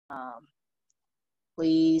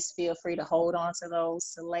Please feel free to hold on to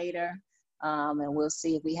those to later. And we'll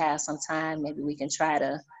see if we have some time. Maybe we can try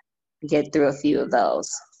to get through a few of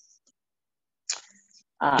those.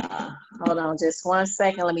 Hold on just 1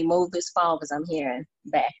 second. Let me move this phone because I'm hearing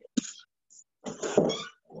back.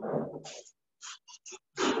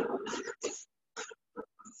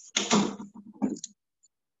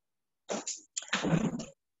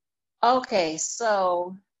 Okay,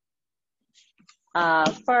 so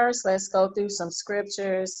first, let's go through some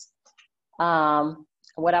scriptures.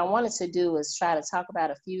 What I wanted to do is try to talk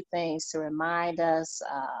about a few things to remind us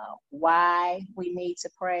why we need to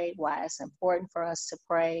pray, why it's important for us to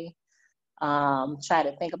pray. Try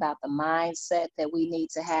to think about the mindset that we need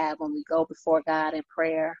to have when we go before God in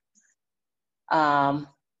prayer.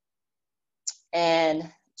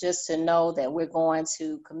 And just to know that we're going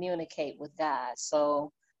to communicate with God.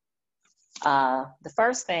 So the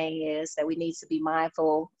first thing is that we need to be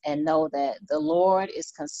mindful and know that the Lord is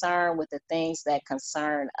concerned with the things that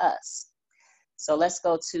concern us. So let's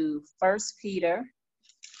go to 1 Peter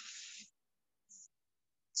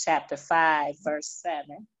chapter 5, verse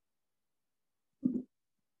 7.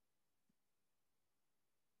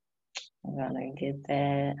 I'm going to get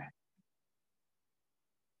that.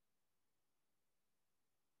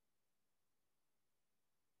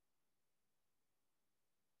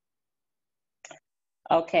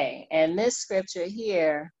 Okay, and this scripture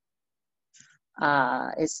here,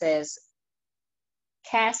 it says,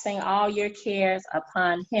 casting all your cares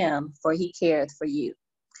upon him, for he careth for you.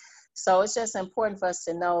 So it's just important for us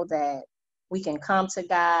to know that we can come to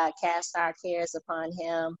God, cast our cares upon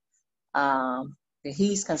him. That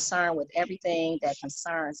he's concerned with everything that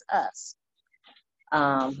concerns us.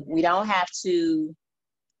 We don't have to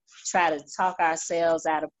try to talk ourselves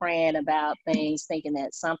out of praying about things, thinking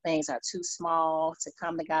that some things are too small to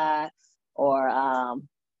come to God, or,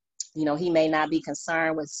 he may not be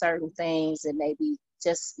concerned with certain things. It may be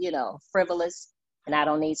just, frivolous, and I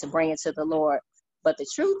don't need to bring it to the Lord. But the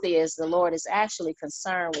truth is, the Lord is actually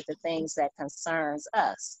concerned with the things that concerns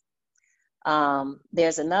us.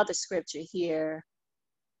 There's another scripture here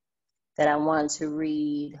that I want to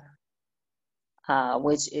read,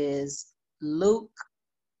 which is Luke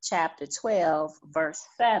chapter 12, verse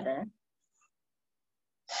 7.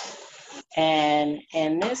 And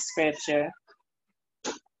in this scripture,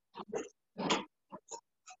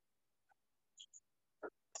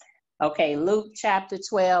 Luke chapter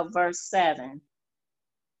 12, verse 7,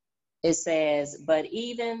 it says, but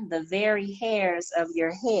even the very hairs of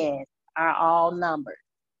your head are all numbered.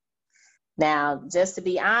 Now, just to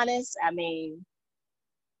be honest,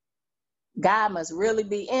 God must really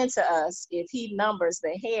be into us if he numbers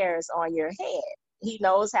the hairs on your head. He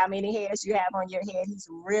knows how many hairs you have on your head. He's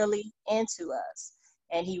really into us,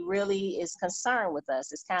 and he really is concerned with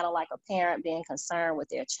us. It's kind of like a parent being concerned with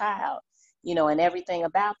their child, and everything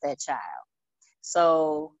about that child.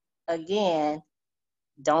 So again,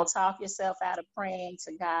 don't talk yourself out of praying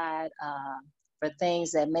to God for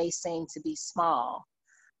things that may seem to be small,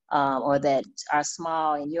 or that are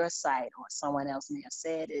small in your sight, or someone else may have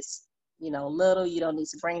said it's, little. You don't need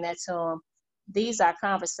to bring that to them. These are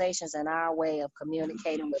conversations in our way of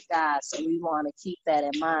communicating with God. So we want to keep that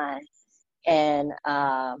in mind and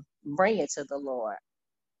bring it to the Lord.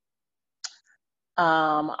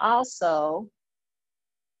 Also,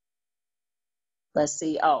 let's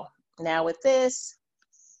see. Now with this,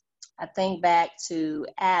 I think back to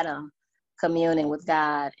Adam communing with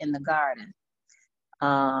God in the garden.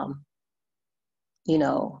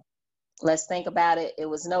 Let's think about it. It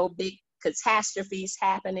was no big catastrophes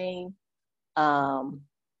happening.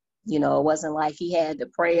 It wasn't like he had to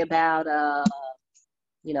pray about,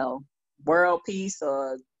 world peace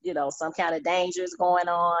or, some kind of dangers going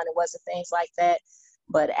on. It wasn't things like that.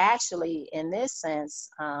 But actually, in this sense,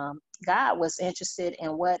 God was interested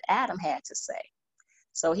in what Adam had to say.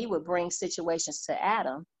 So he would bring situations to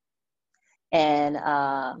Adam and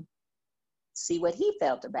see what he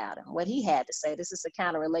felt about him, what he had to say. This is the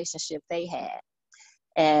kind of relationship they had.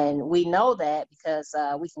 And we know that because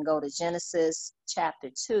we can go to Genesis chapter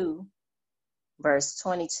 2, verse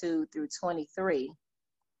 22 through 23.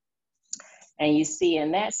 And you see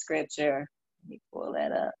in that scripture, let me pull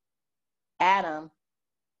that up, Adam,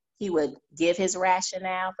 he would give his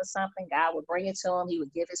rationale for something. God would bring it to him. He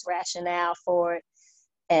would give his rationale for it.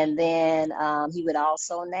 And then he would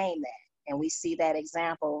also name that. And we see that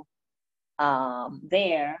example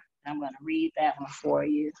there. I'm going to read that one for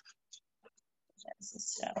you.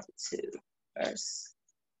 Genesis chapter 2, verse.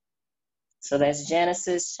 So that's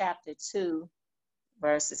Genesis chapter 2,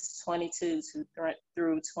 verses 22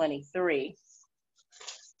 through 23.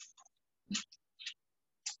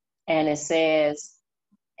 And it says,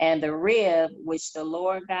 and the rib which the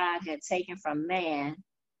Lord God had taken from man,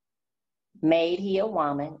 made he a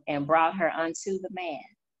woman and brought her unto the man.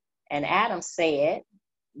 And Adam said,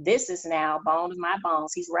 this is now bone of my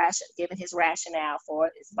bones. He's giving his rationale for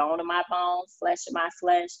it. It's bone of my bones, flesh of my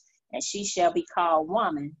flesh, and she shall be called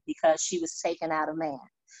woman because she was taken out of man.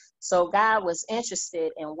 So God was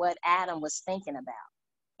interested in what Adam was thinking about,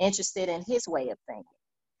 interested in his way of thinking,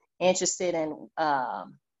 interested in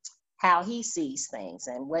how he sees things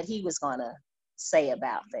and what he was going to say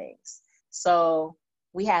about things. So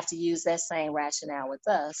we have to use that same rationale with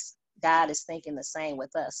us. God is thinking the same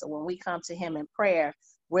with us. So when we come to him in prayer,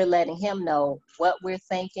 we're letting him know what we're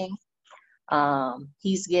thinking.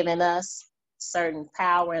 He's given us certain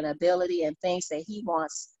power and ability and things that he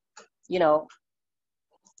wants, you know,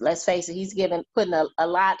 let's face it, he's putting a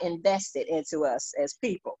lot invested into us as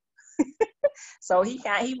people. So he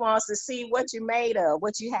wants to see what you're made of,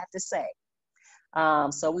 what you have to say.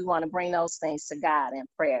 So we want to bring those things to God in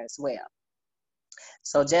prayer as well.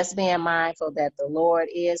 So just being mindful that the Lord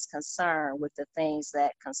is concerned with the things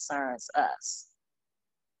that concerns us.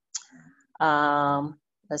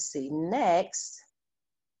 Let's see, next.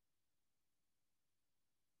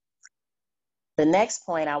 The next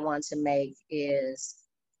point I want to make is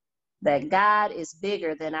that God is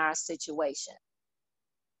bigger than our situation.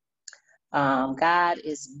 God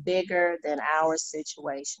is bigger than our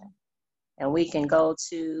situation. And we can go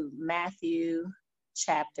to Matthew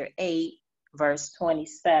chapter 8, verse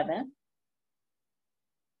 27.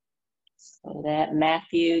 So that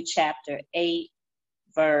Matthew chapter 8,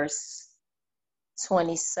 verse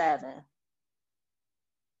 27.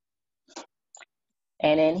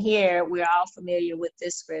 And in here, we're all familiar with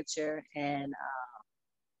this scripture, and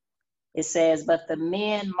it says, but the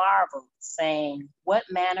men marveled, saying, what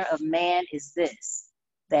manner of man is this,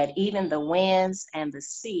 that even the winds and the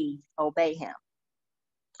sea obey him?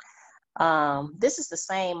 This is the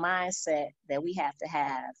same mindset that we have to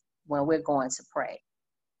have when we're going to pray.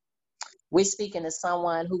 We're speaking to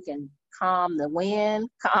someone who can calm the wind,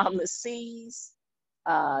 calm the seas,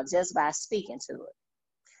 just by speaking to it.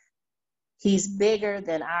 He's bigger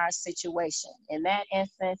than our situation. In that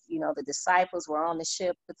instance, you know, the disciples were on the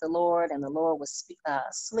ship with the Lord, and the Lord was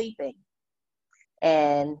sleeping.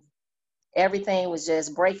 And everything was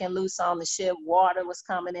just breaking loose on the ship. Water was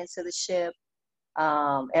coming into the ship.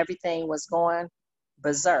 Everything was going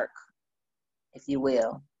berserk, if you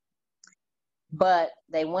will. But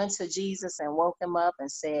they went to Jesus and woke him up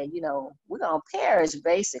and said, you know, we're going to perish,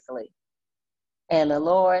 basically. And the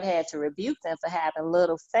Lord had to rebuke them for having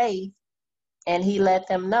little faith. And he let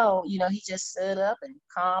them know, you know, he just stood up and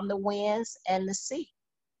calmed the winds and the sea.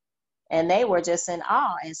 And they were just in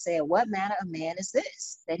awe and said, what manner of man is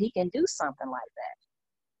this, that he can do something like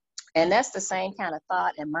that? And that's the same kind of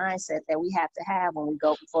thought and mindset that we have to have when we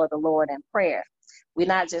go before the Lord in prayer. We're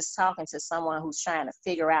not just talking to someone who's trying to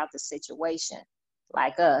figure out the situation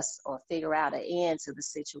like us, or figure out an end to the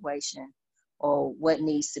situation or what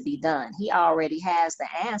needs to be done. He already has the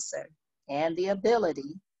answer and the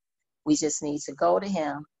ability. We just need to go to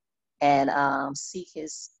him and seek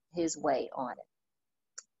his way on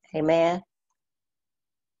it. Amen.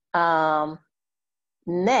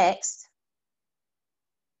 Next,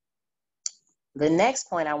 the next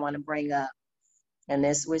point I want to bring up, and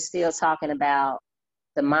this, we're still talking about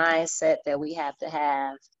the mindset that we have to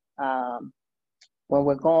have when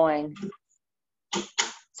we're going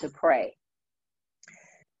to pray.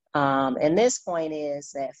 And this point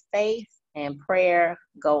is that faith and prayer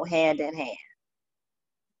go hand in hand.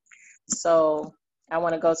 So I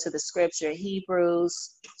want to go to the scripture,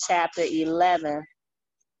 Hebrews chapter 11,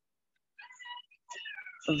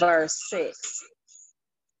 verse 6.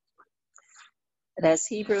 That's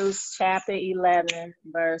Hebrews chapter 11,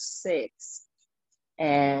 verse 6.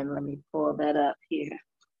 And let me pull that up here.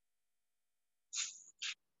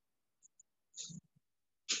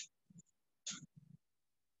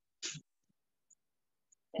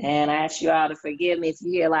 And I ask you all to forgive me if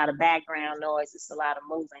you hear a lot of background noise. It's a lot of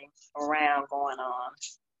moving around going on.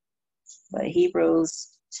 But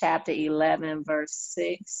Hebrews chapter 11, verse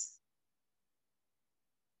 6.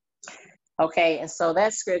 Okay, and so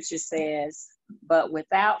that scripture says, but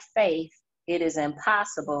without faith, it is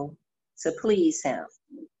impossible to please him.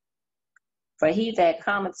 For he that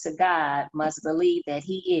cometh to God must believe that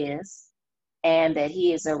he is, and that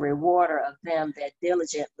he is a rewarder of them that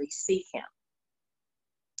diligently seek him.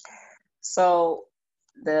 So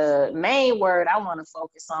the main word I want to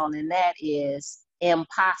focus on in that is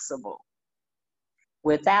impossible.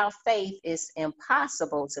 Without faith, it's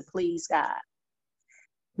impossible to please God.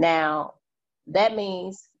 Now, that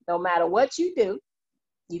means no matter what you do,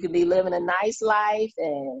 You could be living a nice life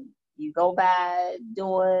and you go by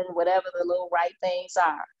doing whatever the little right things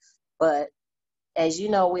are. But as you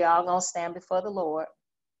know, we all gonna stand before the Lord.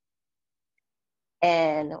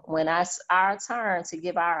 And when it's our turn to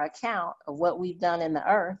give our account of what we've done in the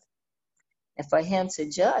earth, and for him to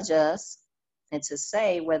judge us and to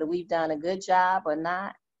say whether we've done a good job or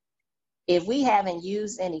not, if we haven't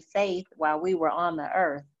used any faith while we were on the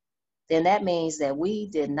earth, then that means that we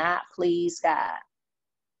did not please God.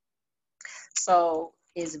 So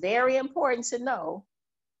it's very important to know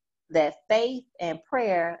that faith and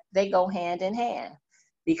prayer, they go hand in hand.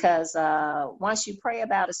 Because once you pray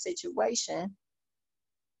about a situation,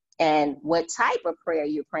 and what type of prayer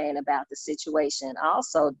you're praying about the situation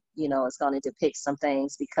also, is going to depict some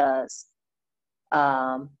things, because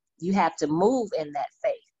you have to move in that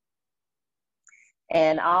faith.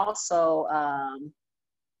 And also,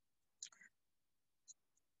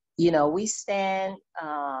 we stand,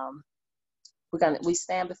 we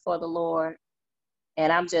stand before the Lord,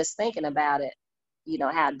 and I'm just thinking about it,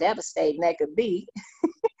 how devastating that could be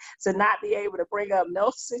to not be able to bring up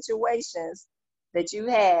no situations that you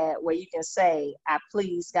had where you can say, I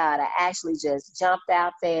please God. I actually just jumped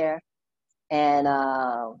out there and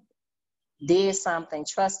did something,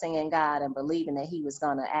 trusting in God and believing that he was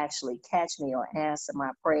going to actually catch me or answer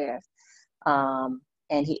my prayers. And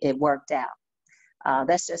it worked out.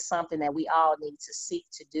 That's just something that we all need to seek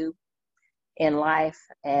to do in life.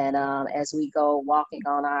 And as we go walking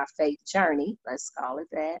on our faith journey, let's call it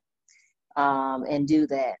that, and do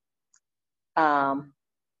that.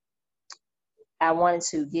 I wanted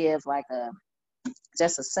to give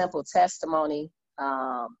just a simple testimony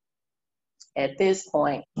at this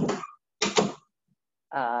point.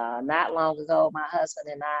 Not long ago, my husband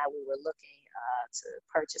and I, we were looking to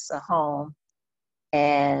purchase a home,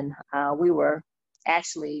 and we were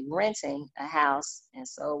actually renting a house, and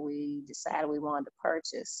so we decided we wanted to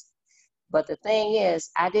purchase. But the thing is,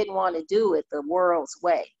 I didn't want to do it the world's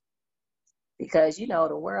way, because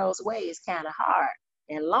the world's way is kind of hard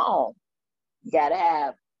and long. You got to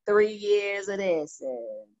have 3 years of this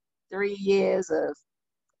and 3 years of,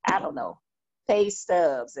 I don't know, pay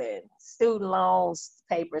stubs, and student loans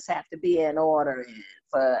papers have to be in order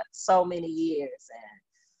for so many years,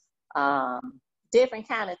 and different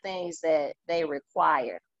kind of things that they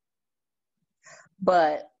require.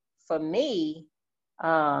 But for me,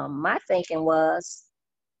 my thinking was,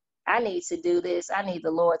 I need to do this. I need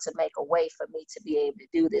the Lord to make a way for me to be able to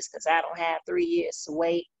do this, because I don't have 3 years to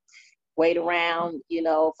wait around,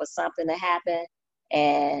 for something to happen.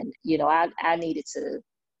 And, I needed to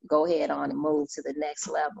go ahead on and move to the next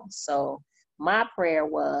level. So my prayer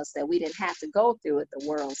was that we didn't have to go through it the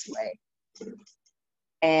world's way.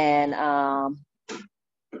 And,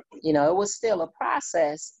 it was still a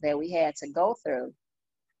process that we had to go through.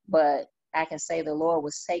 But I can say the Lord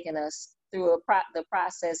was taking us through the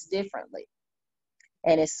process differently.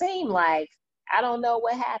 And it seemed like, I don't know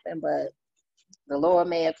what happened, but the Lord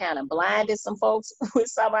may have kind of blinded some folks with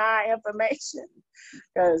some of our information,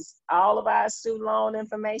 because all of our student loan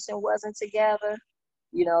information wasn't together.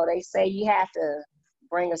 They say you have to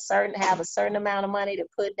have a certain amount of money to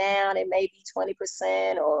put down. It may be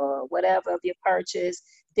 20% or whatever of your purchase,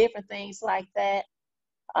 different things like that.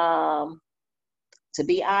 To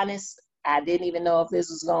be honest, I didn't even know if this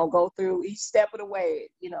was going to go through each step of the way,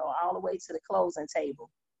 all the way to the closing table.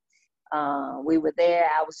 We were there.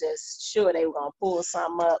 I was just sure they were going to pull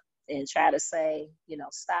something up and try to say,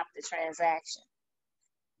 stop the transaction.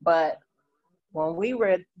 But when we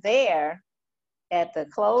were there at the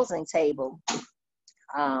closing table,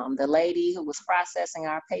 the lady who was processing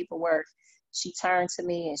our paperwork, she turned to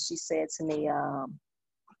me and she said to me,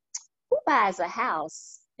 who buys a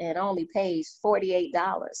house and only pays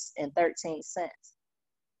 $48.13?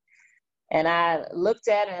 And I looked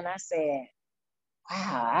at her and I said,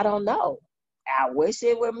 wow, I don't know. I wish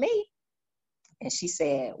it were me. And she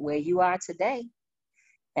said, where you are today.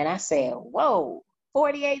 And I said, whoa,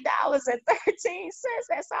 $48.13.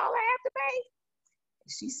 That's all I have to pay.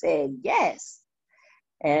 She said, yes.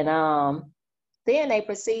 And then they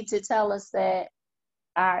proceed to tell us that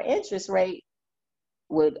our interest rate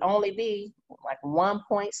would only be like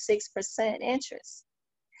 1.6% interest,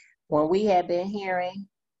 when we had been hearing,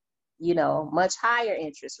 much higher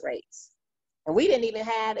interest rates. And we didn't even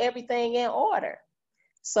have everything in order.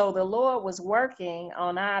 So the Lord was working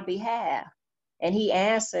on our behalf, and he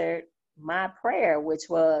answered my prayer, which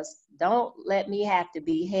was, don't let me have to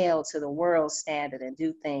be held to the world standard and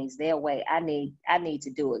do things their way. I need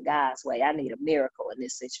to do it God's way. I need a miracle in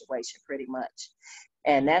this situation, pretty much.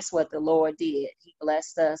 And that's what the Lord did. He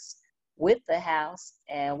blessed us with the house,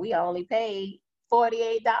 and we only paid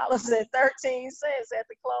 $48.13 at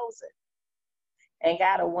the closing and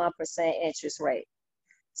got a 1% interest rate.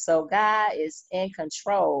 So God is in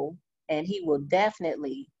control, and he will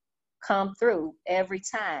definitely come through every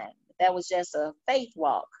time. That was just a faith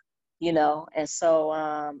walk, you know. And so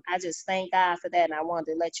I just thank God for that. And I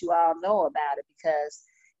wanted to let you all know about it because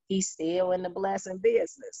he's still in the blessing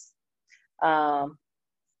business. Now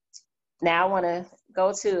I want to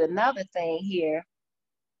go to another thing here,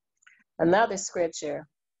 another scripture.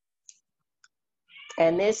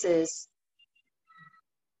 And this is,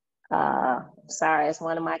 sorry, it's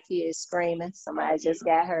one of my kids screaming. Somebody just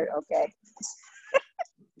got hurt. Okay.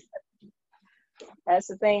 That's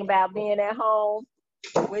the thing about being at home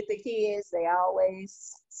with the kids. They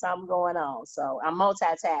always something going on. So I'm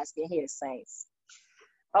multitasking here, saints.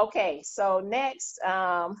 Okay, so next,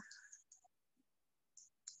 I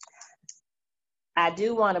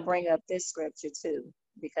do want to bring up this scripture too,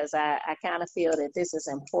 because I kind of feel that this is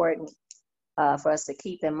important for us to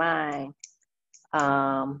keep in mind,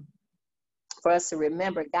 for us to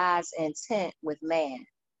remember God's intent with man.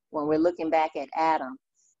 When we're looking back at Adam,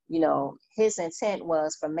 you know, his intent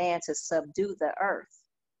was for man to subdue the earth.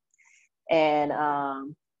 And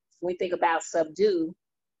when we think about subdue,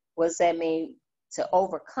 what does that mean? To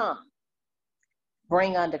overcome,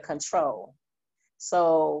 bring under control.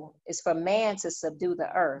 So it's for man to subdue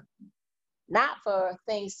the earth, not for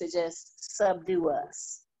things to just subdue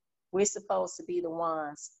us. We're supposed to be the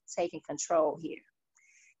ones taking control here.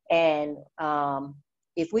 And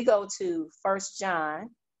if we go to 1 John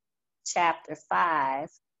chapter 5,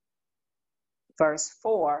 verse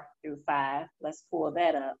 4 through 5, let's pull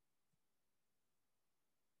that up.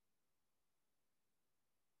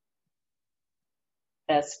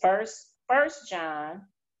 That's First John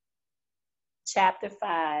chapter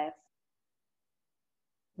 5,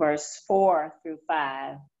 verse 4 through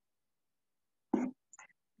 5.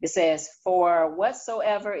 It says, "For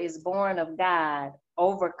whatsoever is born of God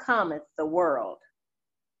overcometh the world.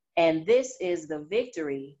 And this is the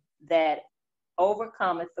victory that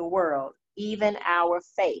overcometh the world, even our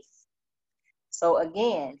faith." So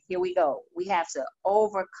again, here we go. We have to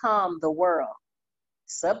overcome the world,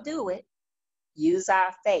 subdue it, use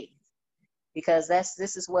our faith, because this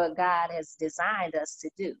is what God has designed us to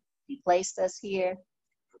do. He placed us here.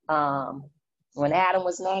 When Adam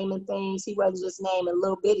was naming things, he wasn't just naming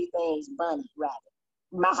little bitty things, bunny, rabbit,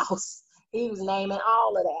 mouse. He was naming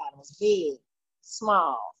all of the animals, big,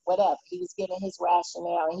 small, whatever. He was giving his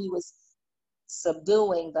rationale, and he was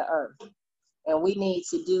subduing the earth. And we need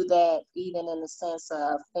to do that even in the sense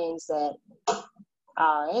of things that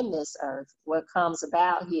are in this earth. What comes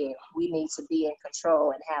about here, we need to be in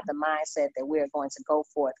control and have the mindset that we're going to go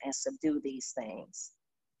forth and subdue these things.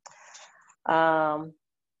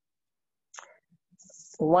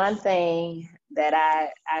 One thing that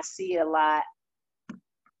I see a lot,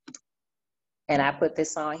 and I put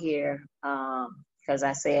this on here because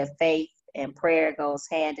I said faith and prayer goes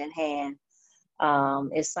hand in hand.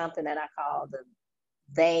 It's something that I call the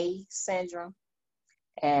they syndrome.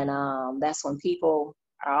 And that's when people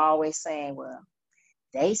are always saying, well,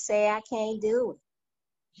 they say I can't do it.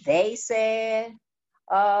 They said,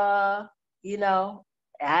 you know,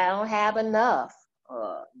 I don't have enough.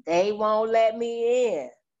 They won't let me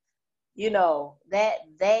in. You know, that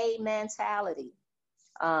they mentality.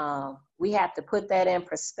 We have to put that in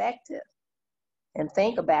perspective and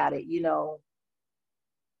think about it. You know,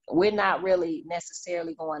 we're not really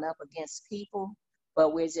necessarily going up against people,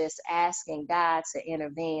 but we're just asking God to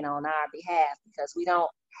intervene on our behalf, because we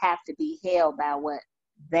don't have to be held by what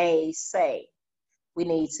they say. We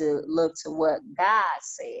need to look to what God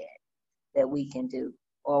said that we can do,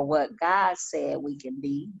 or what God said we can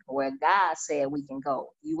be, or where God said we can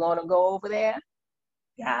go. You want to go over there?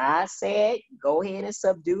 God said, go ahead and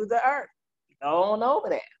subdue the earth. Go on over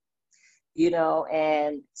there. You know,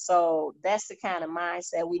 and so that's the kind of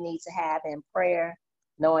mindset we need to have in prayer,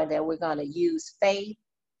 knowing that we're going to use faith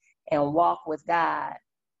and walk with God,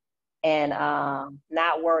 and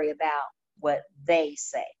not worry about what they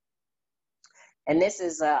say. And this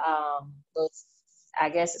is I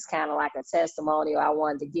guess it's kind of like a testimonial I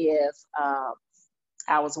wanted to give.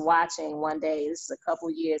 I was watching one day, this is a couple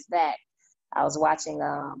years back, I was watching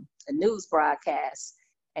a news broadcast,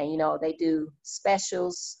 and, you know, they do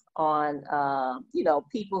specials on, you know,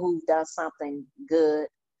 people who've done something good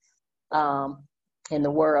in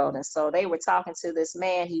the world. And so they were talking to this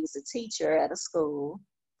man. He was a teacher at a school,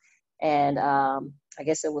 and I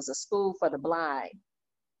guess it was a school for the blind.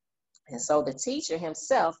 And so the teacher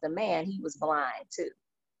himself, the man, he was blind too.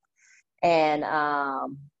 And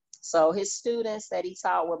so his students that he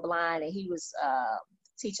taught were blind, and he was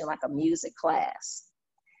teaching like a music class.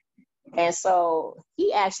 And so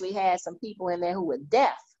he actually had some people in there who were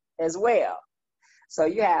deaf as well. So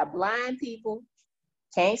you have blind people,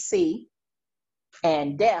 can't see,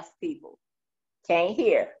 and deaf people, can't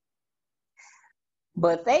hear.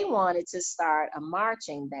 But they wanted to start a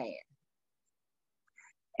marching band.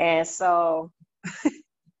 And so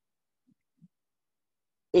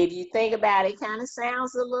if you think about it, it kind of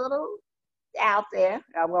sounds a little out there,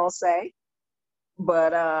 I won't say.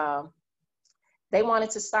 But they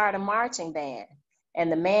wanted to start a marching band.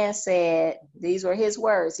 And the man said, these were his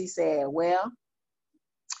words. He said, well,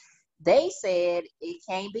 they said it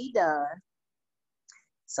can't be done.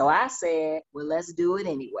 So I said, well, let's do it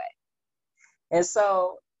anyway. And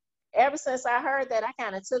so ever since I heard that, I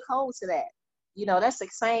kind of took hold to that. You know, that's the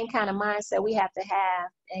same kind of mindset we have to have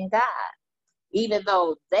in God. Even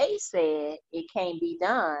though they said it can't be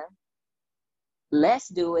done, let's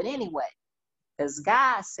do it anyway. Because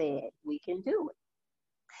God said we can do it.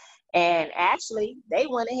 And actually, they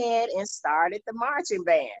went ahead and started the marching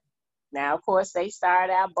band. Now, of course, they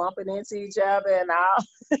started out bumping into each other and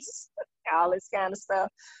all this kind of stuff.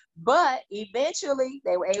 But eventually,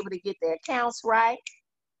 they were able to get their counts right,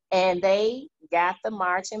 and they got the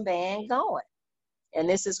marching band going. And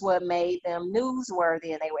this is what made them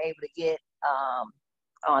newsworthy, and they were able to get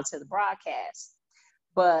onto the broadcast.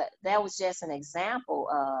 But that was just an example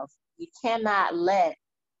of you cannot let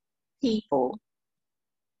people,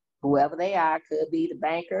 whoever they are, could be the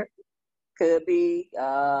banker, could be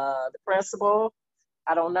the principal,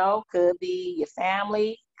 I don't know, could be your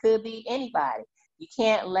family, could be anybody. You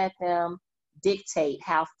can't let them dictate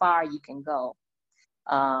how far you can go,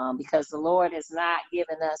 because the Lord has not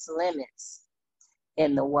given us limits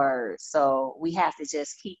in the word. So we have to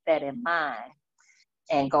just keep that in mind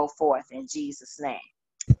and go forth in Jesus' name.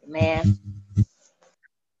 Amen.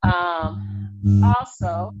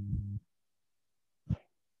 Also,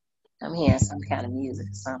 I'm hearing some kind of music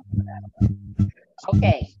or something. I don't know.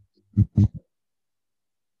 Okay.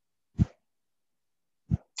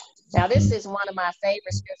 Now, this is one of my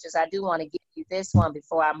favorite scriptures. I do want to give you this one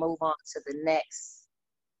before I move on to the next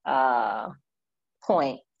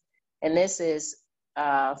point. And this is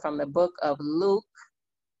from the book of Luke,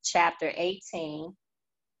 chapter 18,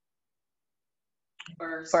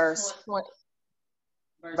 verse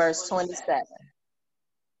 27.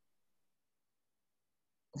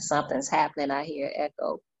 Something's happening. I hear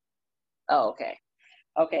echo. Oh, okay.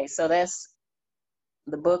 Okay, so that's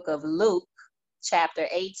the book of Luke, chapter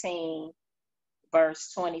 18,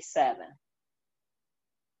 verse 27.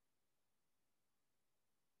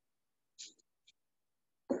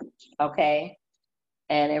 Okay,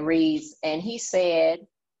 and it reads, and he said,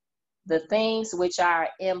 the things which are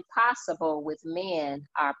impossible with men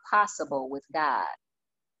are possible with God.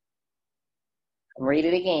 Read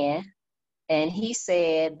it again. And he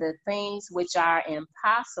said, the things which are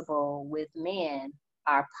impossible with men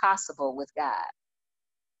are possible with God.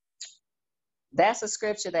 That's a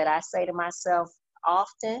scripture that I say to myself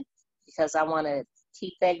often because I want to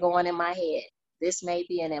keep that going in my head. This may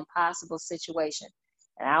be an impossible situation.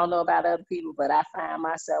 And I don't know about other people, but I find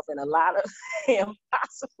myself in a lot of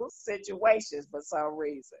impossible situations for some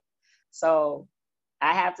reason. So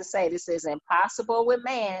I have to say, this is impossible with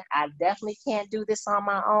man. I definitely can't do this on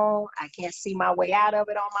my own. I can't see my way out of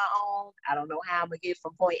it on my own. I don't know how I'm going to get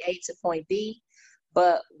from point A to point B.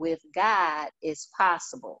 But with God, it's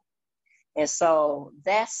possible. And so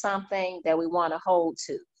that's something that we want to hold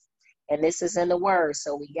to. And this is in the word.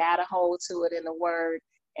 So we got to hold to it in the word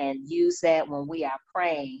and use that when we are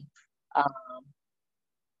praying,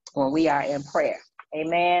 when we are in prayer.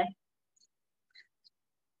 Amen.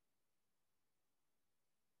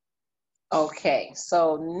 Okay,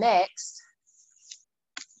 so next,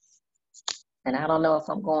 and I don't know if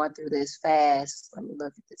I'm going through this fast. Let me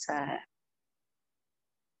look at the time.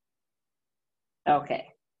 Okay.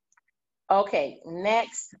 Okay,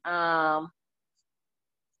 next, now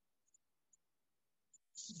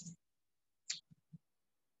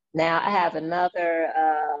I have another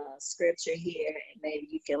scripture here, and maybe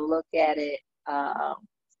you can look at it.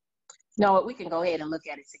 No, we can go ahead and look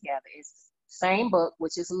at it together. It's the same book,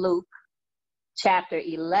 which is Luke, chapter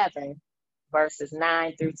 11, verses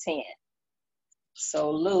 9 through 10.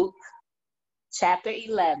 So Luke, chapter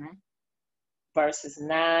 11, verses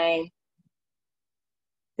 9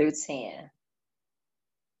 through 10.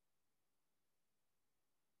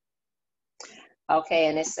 Okay,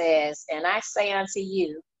 and it says, and I say unto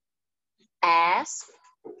you, ask,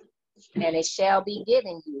 and it shall be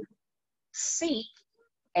given you. Seek,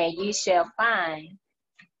 and ye shall find.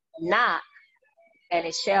 Knock, and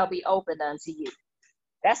it shall be opened unto you.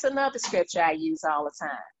 That's another scripture I use all the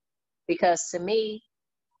time, because to me,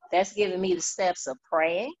 that's giving me the steps of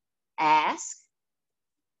praying, ask,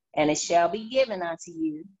 and it shall be given unto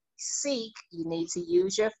you. Seek, you need to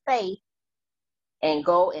use your faith and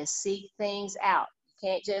go and seek things out. You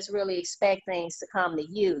can't just really expect things to come to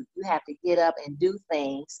you. You have to get up and do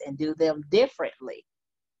things and do them differently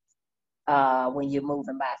when you're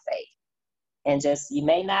moving by faith. And just, you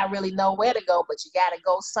may not really know where to go, but you got to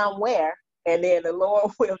go somewhere, and then the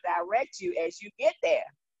Lord will direct you as you get there.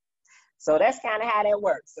 So that's kind of how that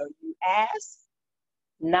works. So you ask,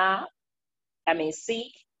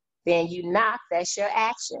 seek, then you knock. That's your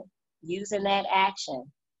action. Using that action,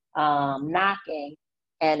 knocking,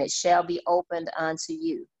 and it shall be opened unto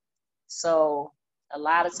you. So a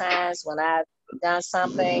lot of times when I've done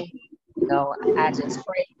something, I just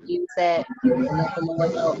pray, use that, and let the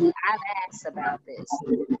Lord know I've asked about this.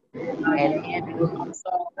 And then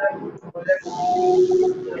also,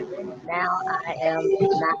 now I am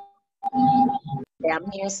not,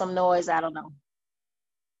 I'm hearing some noise. I don't know.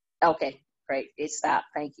 Okay, great. It stopped.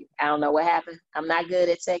 Thank you. I don't know what happened. I'm not good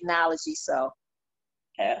at technology, so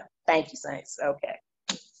thank you, Saints. Okay.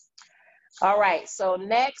 All right, so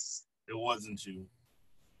next. It wasn't you.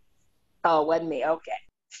 Oh, it wasn't me. Okay.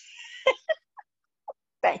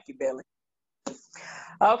 Thank you, Billy.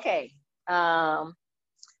 Okay.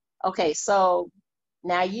 Okay, so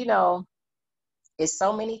now it's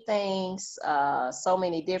so many things, so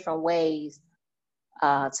many different ways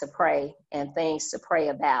to pray and things to pray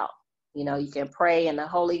about. You can pray in the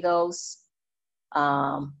Holy Ghost,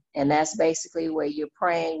 and that's basically where you're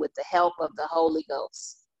praying with the help of the Holy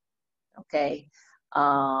Ghost. Okay,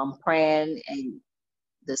 praying in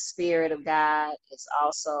the Spirit of God is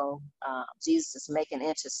also, Jesus is making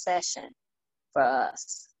intercession for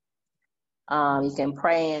us. You can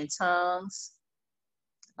pray in tongues,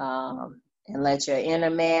 and let your inner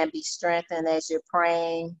man be strengthened as you're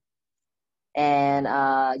praying. And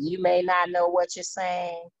you may not know what you're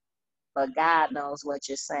saying, but God knows what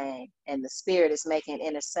you're saying. And the Spirit is making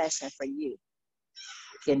intercession for you.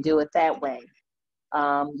 You can do it that way.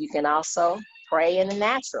 You can also pray in the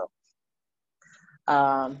natural,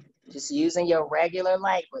 just using your regular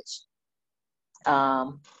language,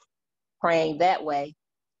 praying that way.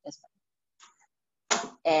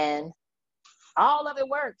 And all of it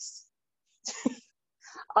works.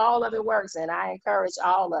 All of it works, and I encourage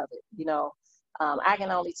all of it. I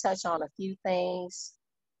can only touch on a few things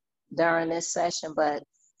during this session, but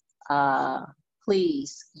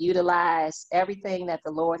please utilize everything that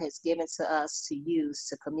the Lord has given to us to use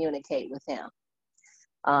to communicate with Him.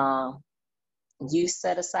 You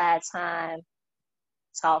set aside time,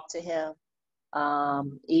 talk to Him.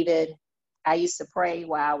 Even I used to pray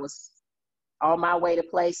while I was on my way to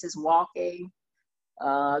places, walking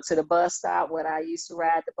to the bus stop when I used to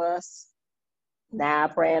ride the bus. Now I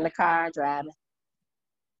pray in the car, driving.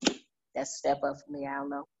 That's a step up for me. I don't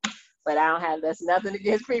know. But that's nothing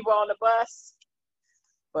against people on the bus.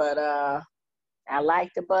 But I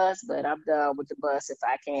like the bus, but I'm done with the bus if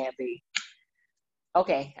I can be.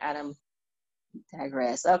 Okay, I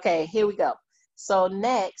digress. Okay, here we go. So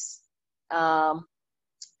next,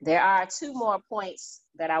 there are 2 more points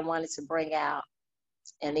that I wanted to bring out.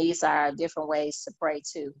 And these are different ways to pray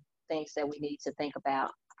too, things that we need to think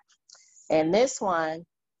about. And this one,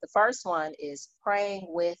 the first one is praying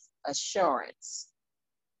with assurance.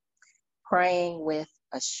 Praying with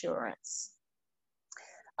assurance.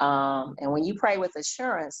 And when you pray with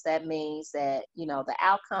assurance, that means that, the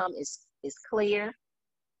outcome is clear.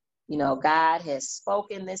 God has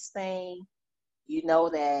spoken this thing. You know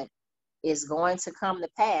that it's going to come to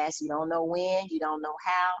pass. You don't know when, you don't know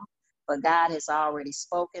how, but God has already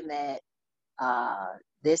spoken that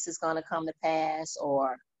this is going to come to pass,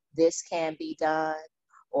 or this can be done,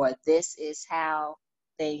 or this is how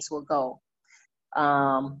things will go.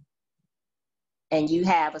 And you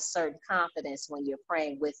have a certain confidence when you're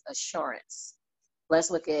praying with assurance.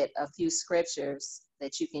 Let's look at a few scriptures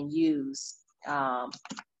that you can use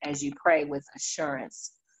as you pray with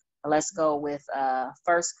assurance. Let's go with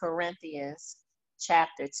 1 Corinthians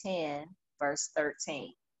chapter 10, verse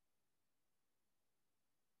 13.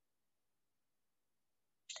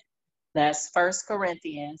 That's 1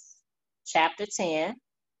 Corinthians chapter 10.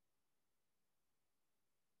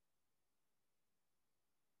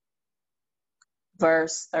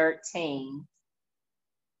 Verse 13.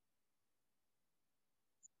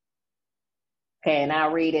 Okay, and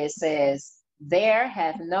I'll read it. It says, "There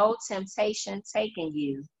hath no temptation taken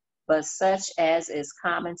you, but such as is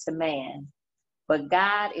common to man. But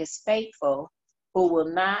God is faithful, who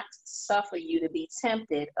will not suffer you to be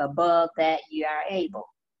tempted above that you are able.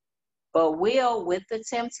 but will with the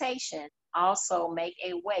temptation also make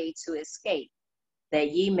a way to escape,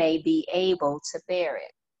 that ye may be able to bear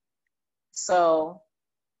it. So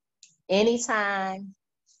anytime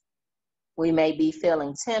we may be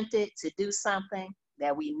feeling tempted to do something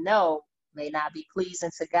that we know may not be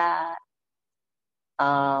pleasing to God,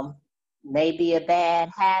 may be a bad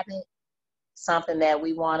habit, something that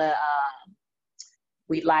we'd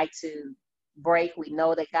like to break, we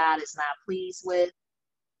know that God is not pleased with,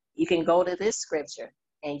 you can go to this scripture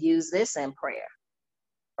and use this in prayer.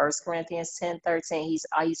 1 Corinthians 10:13,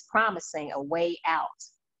 he's promising a way out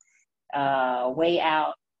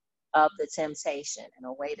of the temptation and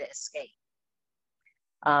a way to escape.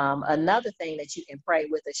 Another thing that you can pray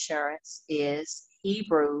with assurance is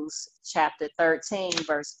Hebrews chapter 13,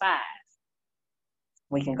 verse 5.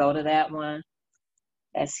 We can go to that one.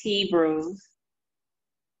 That's Hebrews,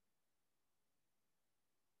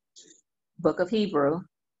 book of Hebrew,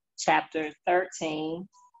 chapter 13,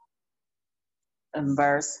 and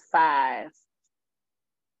verse 5.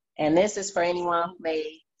 And this is for anyone who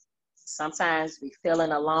may sometimes be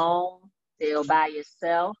feeling alone, feel by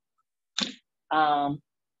yourself.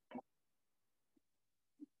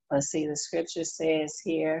 Let's see, the scripture says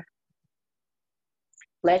here,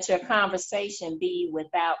 let your conversation be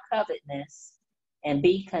without covetousness, and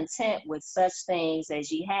be content with such things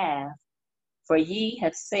as ye have. For ye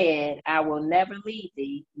have said, I will never leave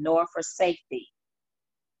thee, nor forsake thee.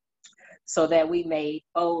 So that we may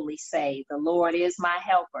boldly say, the Lord is my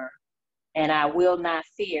helper, and I will not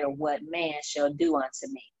fear what man shall do unto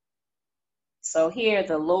me. So here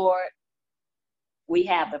the Lord, we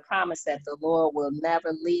have the promise that the Lord will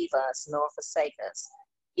never leave us nor forsake us,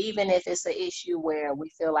 even if it's an issue where we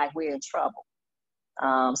feel like we're in trouble.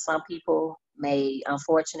 Some people may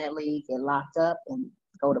unfortunately get locked up and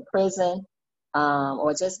go to prison,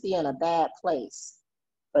 or just be in a bad place.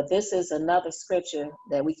 But this is another scripture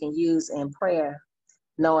that we can use in prayer,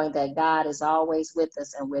 knowing that God is always with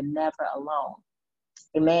us and we're never alone.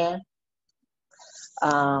 Amen.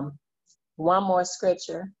 One more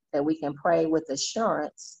scripture that we can pray with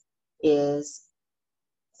assurance is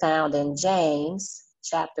found in James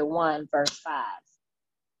chapter 1, verse 5.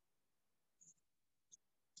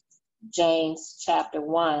 James chapter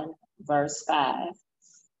 1, verse 5.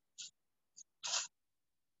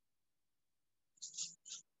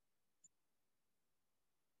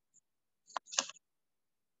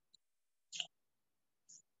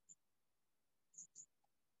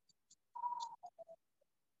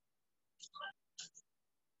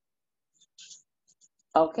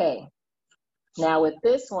 Okay, now with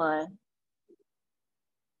this one,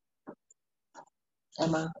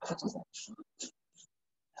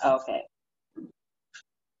 okay.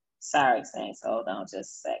 Sorry, Saints, hold on just a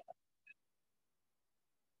second.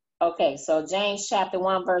 Okay, so James chapter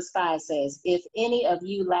 1, verse 5 says, if any of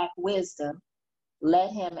you lack wisdom,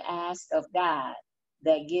 let him ask of God,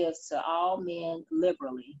 that gives to all men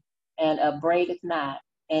liberally, and upbraideth not,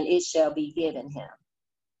 and it shall be given him.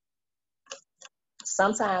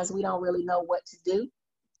 Sometimes we don't really know what to do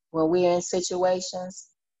when we're in situations.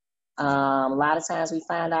 A lot of times we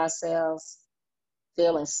find ourselves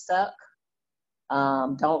feeling stuck,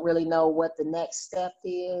 don't really know what the next step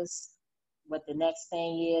is, what the next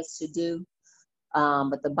thing is to do.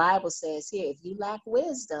 But the Bible says here, if you lack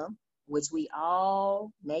wisdom, which we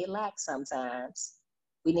all may lack sometimes,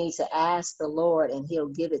 we need to ask the Lord and he'll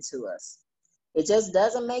give it to us. It just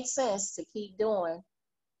doesn't make sense to keep doing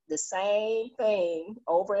the same thing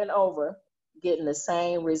over and over, getting the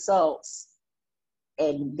same results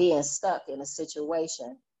and being stuck in a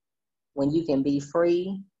situation when you can be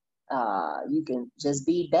free, you can just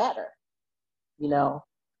be better, you know.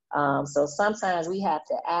 So sometimes we have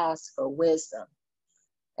to ask for wisdom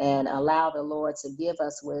and allow the Lord to give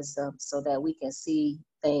us wisdom so that we can see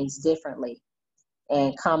things differently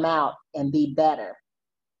and come out and be better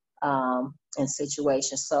in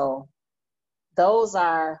situations. So those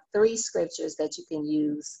are 3 scriptures that you can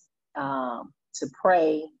use to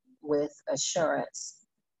pray with assurance.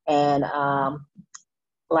 And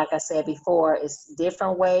like I said before, it's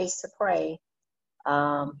different ways to pray.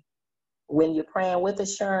 When you're praying with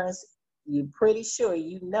assurance, you're pretty sure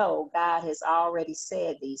you know God has already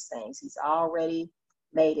said these things. He's already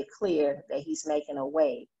made it clear that he's making a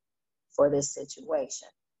way for this situation.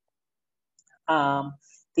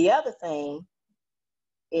 The other thing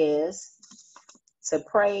is to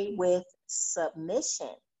pray with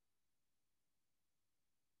submission.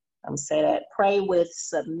 I'm saying that, pray with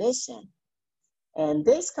submission. And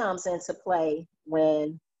this comes into play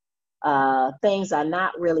when things are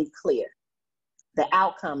not really clear. The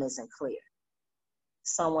outcome isn't clear.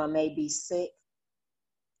 Someone may be sick.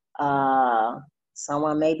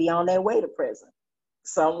 Someone may be on their way to prison.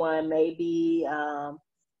 Someone may be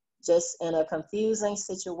just in a confusing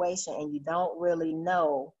situation, and you don't really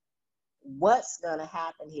know what's going to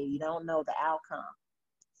happen here. You don't know the outcome.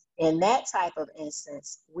 In that type of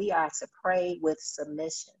instance, we are to pray with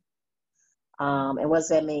submission. And what does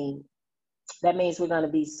that mean? That means we're going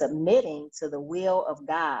to be submitting to the will of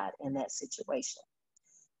God in that situation.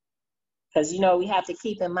 Because, we have to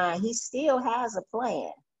keep in mind, he still has a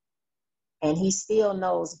plan and he still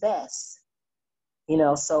knows best.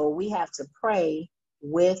 So we have to pray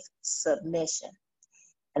with submission.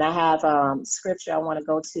 And I have scripture I want to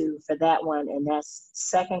go to for that one, and that's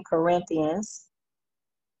 2 Corinthians,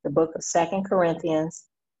 the book of 2 Corinthians,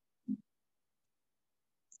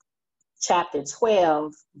 chapter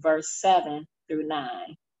 12, verse 7 through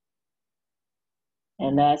 9.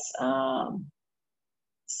 And that's 2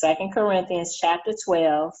 Corinthians chapter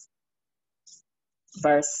 12,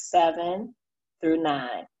 verse 7 through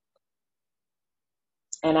 9.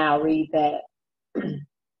 And I'll read that.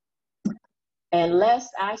 And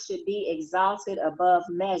lest I should be exalted above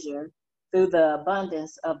measure through the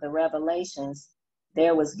abundance of the revelations,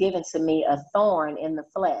 there was given to me a thorn in the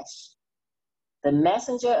flesh, the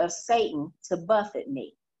messenger of Satan to buffet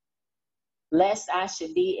me, lest I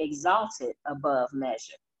should be exalted above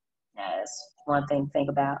measure. Now, that's one thing to think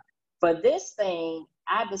about. For this thing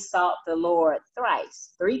I besought the Lord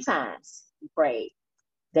thrice, 3 times he prayed,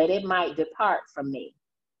 that it might depart from me.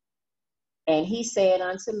 And he said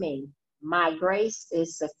unto me, my grace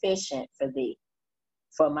is sufficient for thee,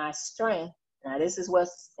 for my strength, now this is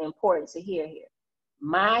what's important to hear here,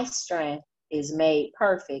 my strength is made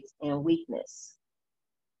perfect in weakness.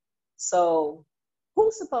 So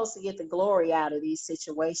who's supposed to get the glory out of these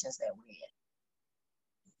situations that we're in?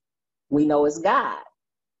 We know it's God.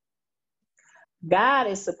 God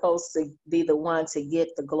is supposed to be the one to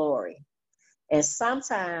get the glory. And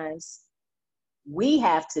sometimes we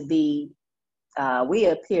have to be we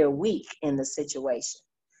appear weak in the situation.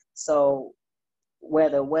 So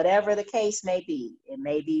whatever the case may be, it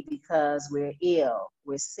may be because we're ill,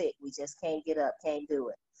 we're sick, we just can't get up, can't do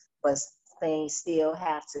it, but things still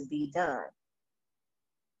have to be done.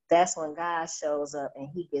 That's when God shows up and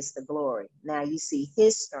he gets the glory. Now you see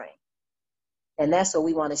his strength. And that's what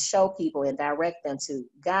we want to show people and direct them to,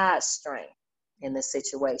 God's strength in the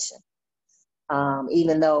situation.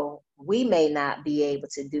 Even though we may not be able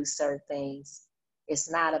to do certain things, it's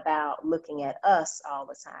not about looking at us all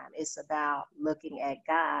the time. It's about looking at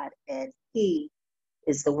God, and he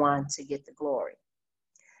is the one to get the glory.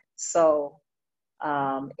 So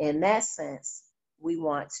in that sense, we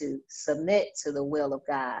want to submit to the will of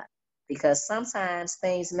God, because sometimes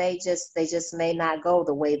things may may not go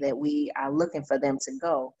the way that we are looking for them to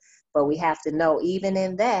go. But we have to know, even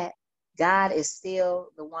in that, God is still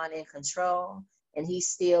the one in control, and he's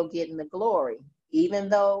still getting the glory. Even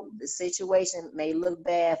though the situation may look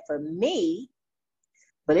bad for me,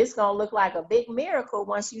 but it's going to look like a big miracle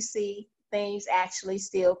once you see things actually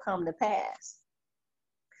still come to pass.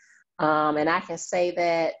 And I can say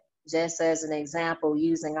that just as an example,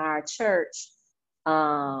 using our church,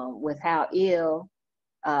 with how ill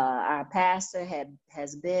our pastor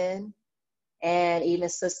has been, and even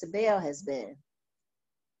Sister Bell has been.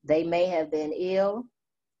 They may have been ill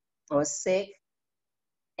or sick,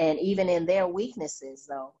 and even in their weaknesses,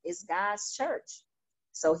 though, it's God's church.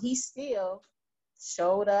 So he still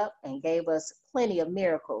showed up and gave us plenty of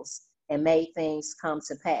miracles and made things come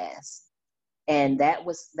to pass. And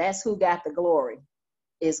that's who got the glory,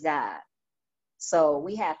 is God. So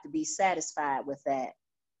we have to be satisfied with that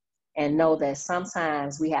and know that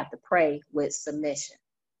sometimes we have to pray with submission.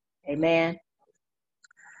 Amen.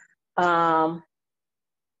 That's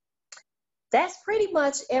pretty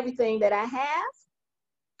much everything that I have.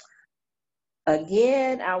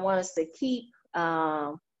 Again, I want us to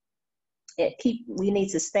we need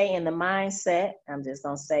to stay in the mindset, I'm just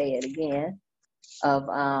going to say it again, of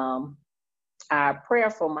our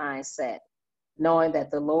prayerful mindset, knowing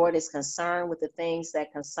that the Lord is concerned with the things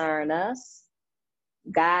that concern us.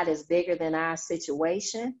 God is bigger than our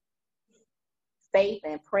situation. Faith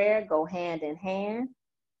and prayer go hand in hand.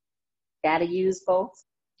 Got to use both.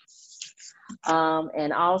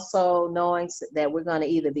 And also knowing that we're going to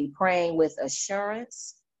either be praying with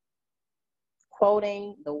assurance,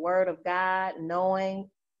 quoting the word of God, knowing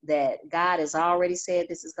that God has already said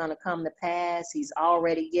this is going to come to pass. He's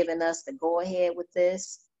already given us the go ahead with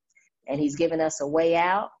this, and he's given us a way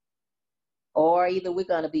out. Or either we're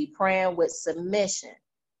going to be praying with submission,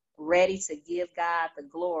 ready to give God the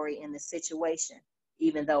glory in the situation,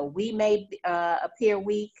 even though we may appear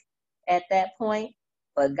weak at that point,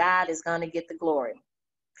 but God is going to get the glory.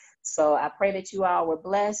 So I pray that you all were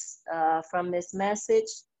blessed from this message.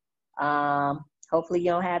 Hopefully you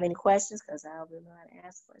don't have any questions, because I don't really know how to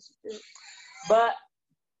ask questions. But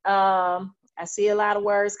I see a lot of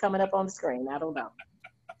words coming up on the screen. I don't know.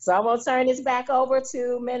 So I'm going to turn this back over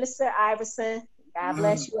to Minister Iverson. God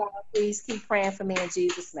bless you all. Please keep praying for me in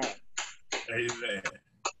Jesus' name. Amen.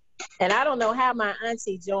 And I don't know how my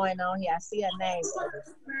auntie joined on here. I see her name.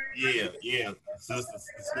 Yeah. Sister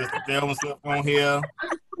Thelma Smith on here.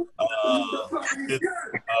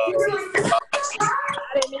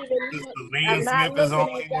 Sister Lena Smith is on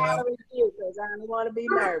here. Because I don't want to be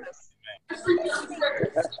nervous.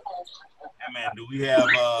 Man, do we have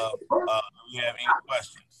any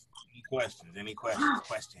questions? Any questions?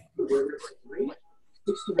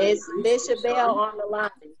 Is Bishop Bell on the line?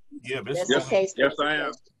 Yeah, Bishop. Yes, I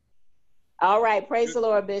am. All right, praise the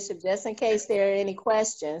Lord, Bishop. Just in case there are any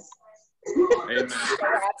questions. Amen.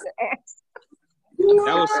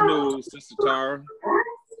 That was smooth, Sister Tara.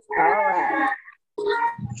 All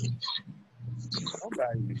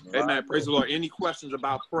right. Amen. Praise the Lord. Any questions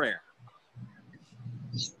about prayer?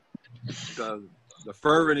 Because the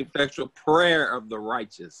fervent, effectual prayer of the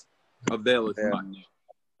righteous availeth much.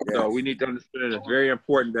 So we need to understand it's very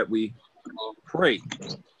important that we pray.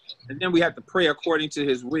 And then we have to pray according to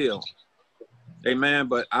his will. Amen.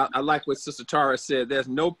 But I like what Sister Tara said. There's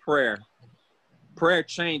no prayer. Prayer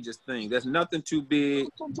changes things. There's nothing too big,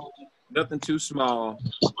 nothing too small.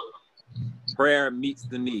 Prayer meets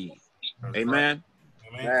the need. Amen.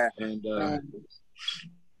 Amen. And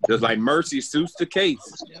just like mercy suits the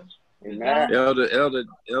case. Amen. Elder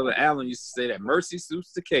Allen used to say that mercy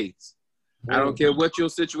suits the case. I don't care what your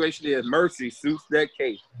situation is, mercy suits that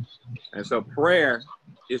case. And so prayer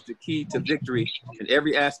is the key to victory in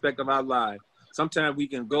every aspect of our life. Sometimes we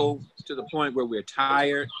can go to the point where we're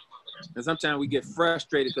tired, and sometimes we get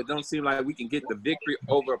frustrated because it don't seem like we can get the victory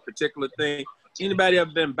over a particular thing. Anybody ever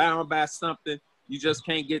been bound by something you just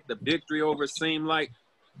can't get the victory over, seem like?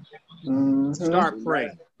 Start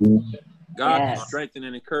praying. God can strengthen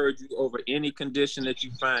and encourage you over any condition that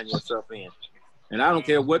you find yourself in. And I don't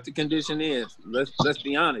care what the condition is. Let's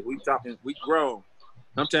be honest. We grown.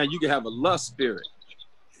 Sometimes you can have a lust spirit.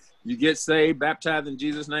 You get saved, baptized in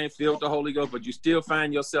Jesus' name, filled with the Holy Ghost, but you still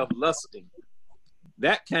find yourself lusting.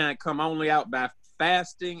 That can come only out by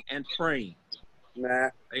fasting and praying.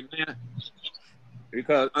 Amen.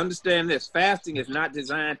 Because understand this, fasting is not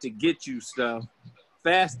designed to get you stuff.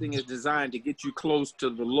 Fasting is designed to get you close to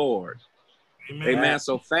the Lord. Amen.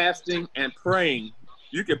 So fasting and praying,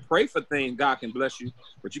 you can pray for things, God can bless you,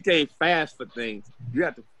 but you can't fast for things. You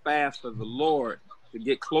have to fast for the Lord to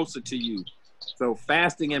get closer to you. So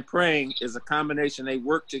fasting and praying is a combination. They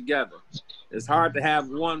work together. It's hard to have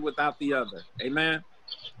one without the other. Amen.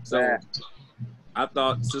 So I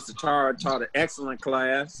thought Sister Tara taught an excellent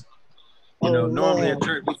class. You know, normally at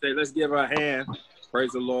church we say, let's give her a hand.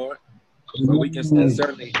 Praise the Lord. But we can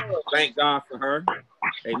certainly thank God for her.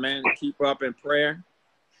 Amen. Keep up in prayer.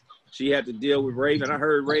 She had to deal with Raven. I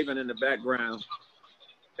heard Raven in the background.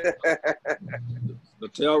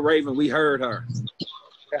 But tell Raven we heard her.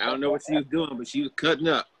 I don't know what she was doing, but she was cutting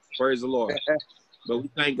up. Praise the Lord. But we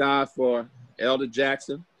thank God for Elder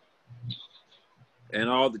Jackson and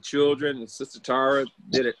all the children. And Sister Tara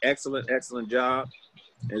did an excellent, excellent job.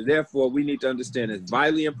 And therefore, we need to understand it's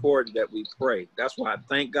vitally important that we pray. That's why I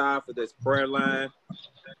thank God for this prayer line.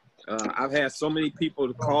 I've had so many people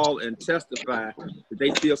to call and testify that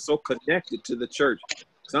they feel so connected to the church.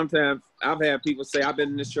 Sometimes I've had people say, I've been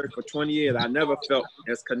in this church for 20 years. I never felt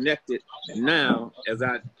as connected now as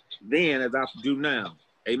I do now.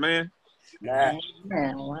 Amen? Wow.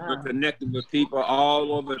 We're connected with people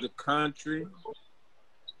all over the country.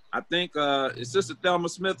 I think, is Sister Thelma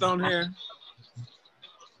Smith on here?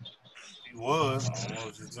 She was. I don't know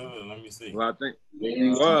what she's doing. Let me see. Well, I think she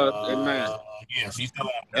was. Amen. Yeah, she's still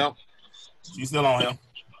on. Yep. She's still on here.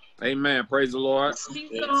 Amen. Praise the Lord.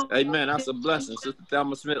 Amen. That's a blessing. Sister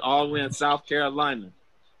Thelma Smith, all the way in South Carolina.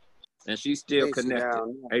 And she's still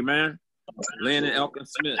connected. Amen. Lynn and Elkin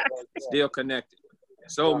Smith, still connected.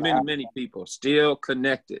 So many people still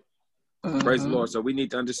connected. Praise the Lord. So we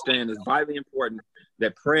need to understand it's vitally important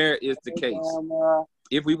that prayer is the case.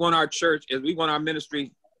 If we want our church, if we want our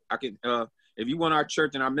ministry, if you want our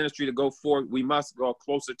church and our ministry to go forward, we must go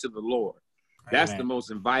closer to the Lord. That's the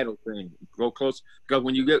most vital thing. Go close, because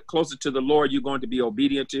when you get closer to the Lord, you're going to be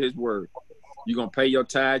obedient to his word. You're going to pay your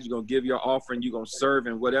tithes. You're going to give your offering. You're going to serve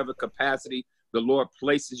in whatever capacity the Lord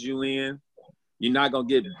places you in. You're not going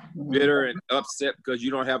to get bitter and upset because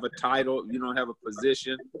you don't have a title. You don't have a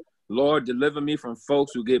position. Lord, deliver me from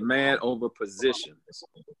folks who get mad over positions.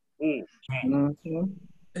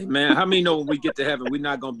 Amen. How many know when we get to heaven, we're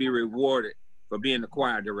not going to be rewarded for being the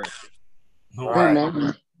choir director? Right.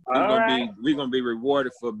 Amen. We're gonna be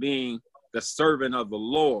rewarded for being the servant of the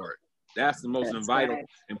Lord. That's the most That's vital, right.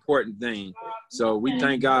 important thing. So we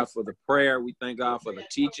thank God for the prayer. We thank God for the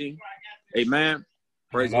teaching. Amen.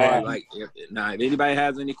 Praise Amen. God. Like if anybody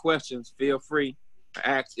has any questions, feel free to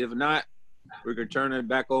ask. If not, we're gonna turn it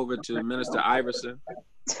back over to Minister Iverson,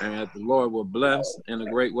 and the Lord will bless in a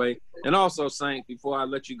great way. And also, Saint, before I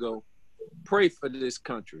let you go, pray for this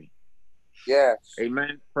country. Yes.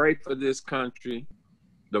 Amen. Pray for this country.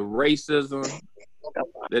 The racism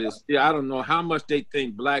that is still, I don't know how much they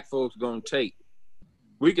think black folks gonna take.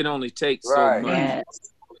 We can only take so Right. much.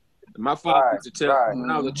 Yes. My father Right, used to tell right. when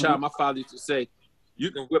I was a child, my father used to say,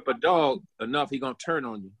 you can whip a dog enough, he gonna turn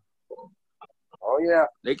on you. Oh yeah.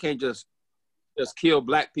 They can't just kill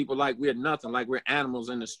black people like we're nothing, like we're animals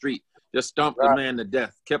in the street. Just stomp the Right. man to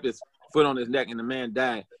death, kept his foot on his neck, and the man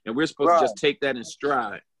died. And we're supposed Right. to just take that in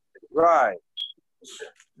stride. Right.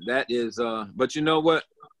 That is, but you know what?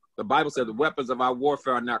 The Bible says the weapons of our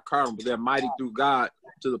warfare are not carnal, but they're mighty through God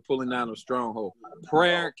to the pulling down of stronghold.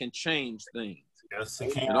 Prayer can change things. Yes,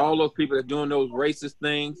 it can. And all those people that are doing those racist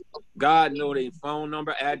things, God knows their phone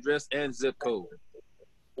number, address, and zip code.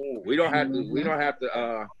 We don't have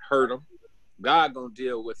to hurt them. God gonna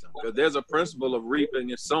deal with them, because there's a principle of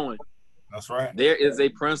reaping and sowing. That's right. There is a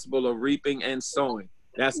principle of reaping and sowing.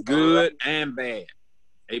 That's good and bad.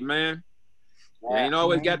 Amen. It ain't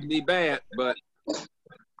always got to be bad, but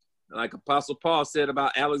like Apostle Paul said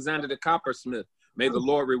about Alexander the coppersmith, may the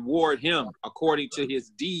Lord reward him according to his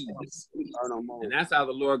deeds. And that's how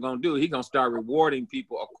the Lord gonna do. He gonna start rewarding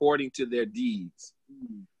people according to their deeds.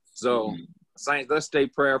 So, saints, let's stay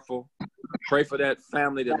prayerful. Pray for that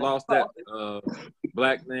family that lost that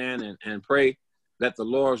black man, and pray that the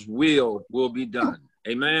Lord's will be done.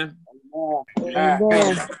 Amen. Amen.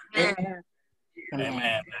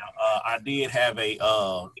 Amen. Now, I did have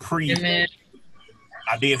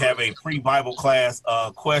a pre-Bible class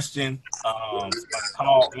question. Somebody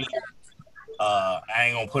called me. I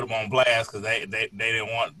ain't gonna put them on blast because they didn't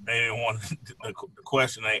want the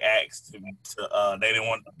question they asked to they didn't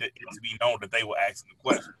want it to be known that they were asking the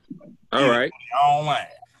question. All right. Online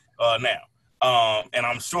now. And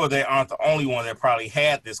I'm sure they aren't the only one that probably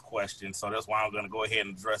had this question, so that's why I'm going to go ahead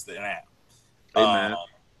and address it now. Amen.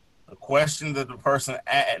 The question that the person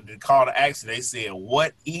called to ask, they said,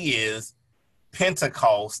 "What is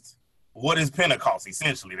Pentecost? What is Pentecost?"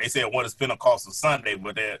 Essentially, they said, "What is Pentecostal Sunday?"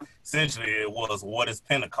 But essentially, it was, "What is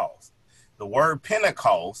Pentecost?" The word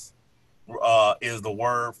Pentecost is the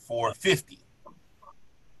word for 50.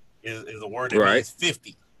 Is a word that means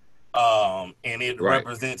 50. And it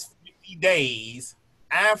represents 50 days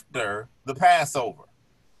after the Passover.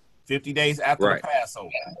 50 days after the Passover.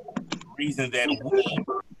 The reason that we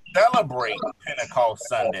celebrate Pentecost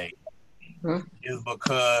Sunday is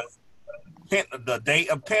because the day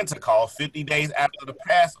of Pentecost, 50 days after the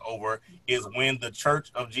Passover, is when the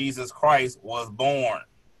Church of Jesus Christ was born.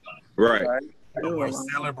 Right. So we're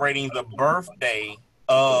celebrating the birthday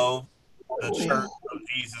of the Church of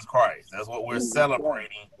Jesus Christ. That's what we're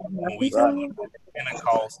celebrating when we celebrate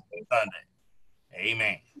Pentecost Sunday.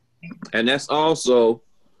 Amen. And that's also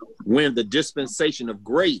when the dispensation of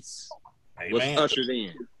grace was ushered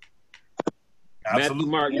in. Absolutely. Matthew,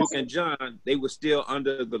 Mark, Luke, and John, they were still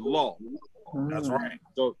under the law. That's right.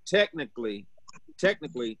 So technically,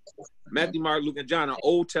 Matthew, Mark, Luke, and John are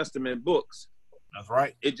Old Testament books. That's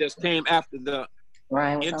right. It just came after the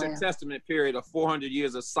intertestament period of 400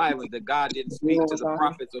 years of silence that God didn't speak to the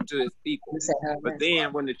prophets or to his people. But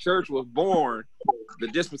then when the church was born, the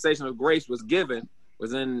dispensation of grace was given,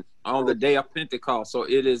 on the day of Pentecost. So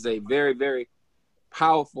it is a very, very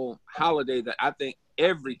powerful holiday that I think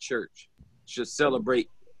every church should celebrate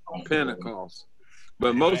Pentecost.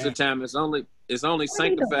 But most of the time, it's only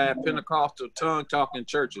sanctified Pentecostal tongue-talking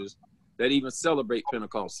churches that even celebrate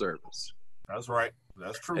Pentecost service. That's right.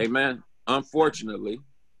 That's true. Amen. Unfortunately.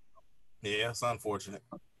 Yeah, it's unfortunate.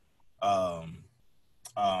 And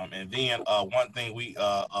then one thing we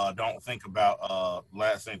don't think about,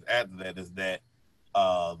 last thing to add to that, is that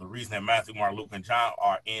the reason that Matthew, Mark, Luke, and John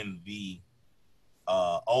are in the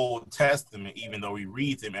Old Testament, even though we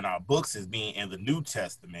read them in our books as being in the New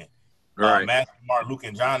Testament, Matthew, Mark, Luke,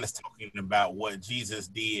 and John is talking about what Jesus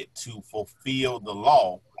did to fulfill the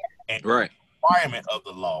law and the requirement of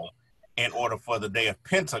the law in order for the day of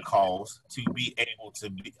Pentecost to be able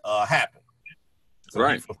to happen. So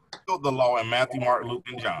he fulfilled the law in Matthew, Mark, Luke,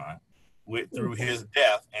 and John through his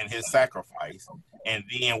death and his sacrifice. And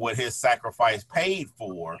then what his sacrifice paid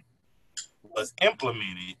for was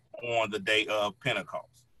implemented on the day of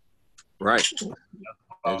Pentecost. Right.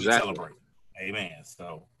 celebrate. Amen.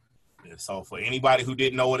 So for anybody who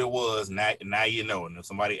didn't know what it was, now you know. And if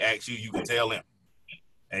somebody asks you, you can tell them.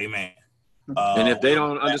 Amen. And if they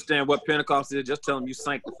don't understand what Pentecost is, just tell them you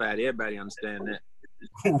sanctified. Everybody understand that.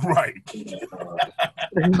 Right.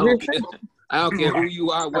 I don't care who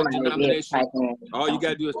you are, what denomination. All you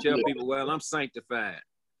gotta do is tell people, well, I'm sanctified.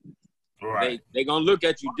 Right. They're gonna look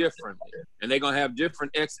at you differently, and they're gonna have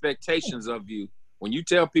different expectations of you. When you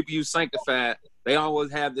tell people you sanctified, they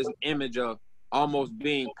always have this image of almost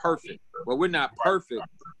being perfect. Well, we're not perfect,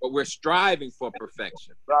 but we're striving for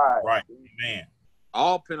perfection. Right. Amen.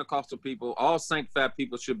 All Pentecostal people, all sanctified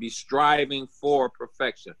people should be striving for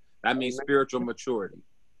perfection. That means spiritual maturity.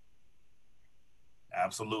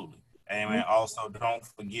 Absolutely. Amen. Also, don't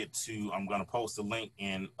forget to, I'm going to post a link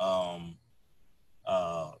in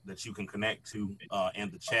that you can connect to in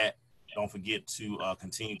the chat. Don't forget to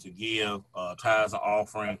continue to give tithes and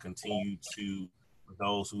offering. Continue to,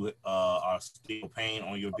 those who are still paying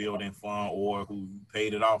on your building fund or who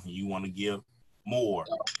paid it off and you want to give more,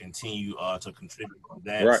 continue to contribute to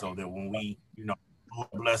that, right, so that when we,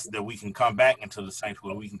 bless that we can come back into the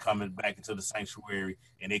sanctuary, we can come back into the sanctuary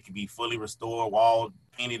and it can be fully restored, wall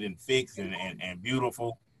painted and fixed and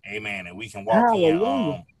beautiful. Amen. And we can walk in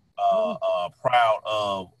proud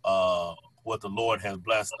of what the Lord has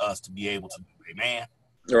blessed us to be able to do. Amen.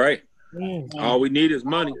 All right. All we need is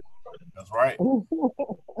money. That's right.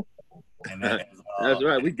 And that's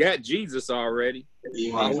right. We got Jesus already.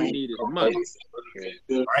 All we need is money.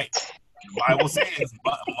 Right. The Bible says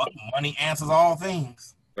money answers all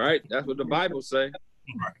things. Right. That's what the Bible say.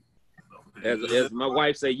 Right. As my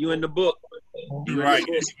wife say, you in the book. You're right.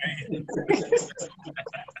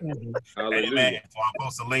 Hallelujah. Amen. So I'll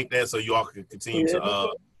post a link there so you all can continue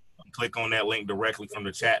to click on that link directly from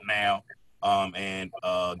the chat now. And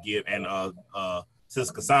give and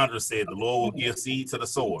Sister Cassandra said the Lord will give seed to the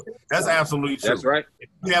sower. That's absolutely true. That's right. If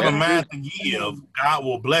you have a mind to give, God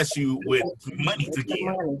will bless you with money to give.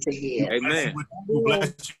 Amen. Will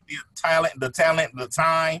bless you with the talent, the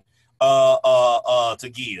time to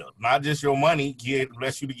give. Not just your money,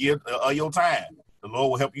 bless you to give your time. The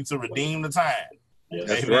Lord will help you to redeem the time.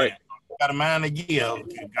 That's Amen. right. If you got a mind to give,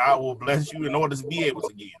 God will bless you in order to be able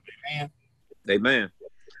to give. Amen. Amen.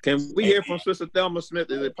 Can we hear from Sister Thelma Smith?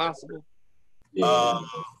 Is it possible? She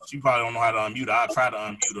probably don't know how to unmute her. I'll try to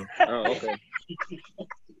unmute her. Oh, okay.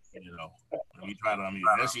 Let me try to unmute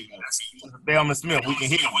her. There she goes. Thelma Smith, we can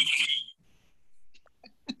hear you.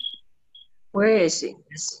 Where is she?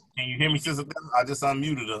 Can you hear me, Sister Thelma? I just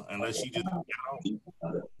unmuted her, unless she just got off. She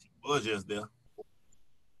was just there.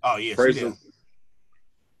 Oh, yeah, Praise she did.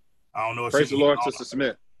 I don't know if Praise the Lord, Sister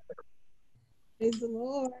Smith. Praise the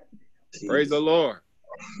Lord. Praise the Lord.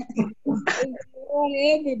 Praise the Lord,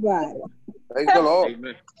 everybody. Praise the Lord.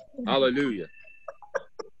 Amen. Hallelujah.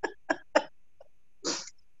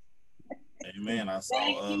 Amen. I saw.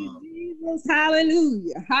 Thank you, Jesus.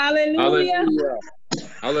 Hallelujah. Hallelujah. Hallelujah.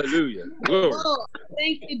 Hallelujah. Glory. Lord,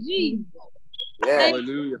 thank you, Jesus. Yeah.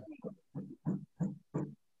 Hallelujah.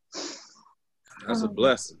 That's a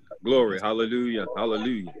blessing. Glory. Hallelujah.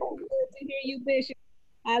 Hallelujah. Good to hear you, Bishop.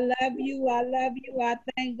 I love you. I love you. I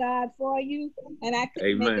thank God for you. And I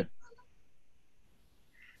couldn't make Amen. it.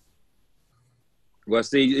 Well,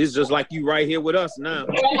 see, it's just like you right here with us now.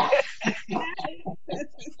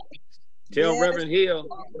 Tell Yes. Reverend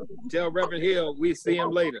Hill, we see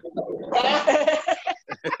him later.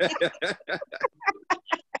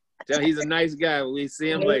 Tell he's a nice guy. We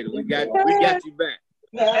see him later. We got you back.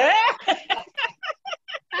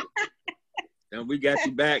 And we got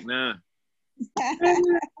you back now.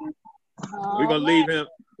 We're gonna leave him.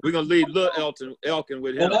 We're gonna leave little Elkin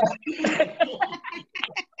with him.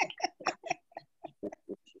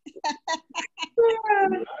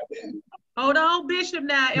 Hold on, Bishop.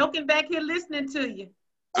 Now, Elkin back here listening to you.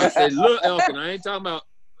 I said little Elkin. I ain't talking about.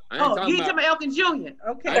 You ain't talking about Elkin Jr.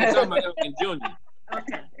 Okay. I ain't talking about Elkin Jr.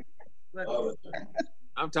 Okay.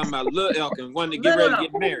 I'm talking about little Elkin, one to get ready to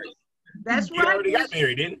get married. That's He right. already got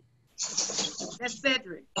married, didn't he? That's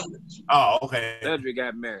Cedric. Oh, okay. Cedric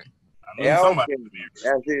got married. I know somebody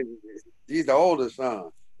got married. He's the oldest son.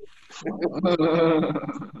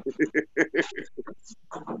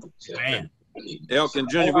 Man. Elkin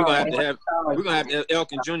Jr. We're gonna have to have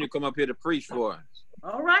Elkin Jr. come up here to preach for us.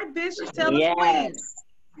 All right, Bishop. Tell us Yes. when.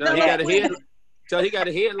 Tell he got a head. Tell he got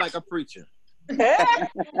a head like a preacher.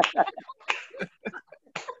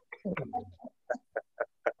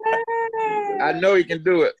 I know he can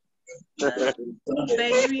do it.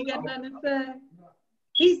 Baby, you ain't got nothing to say.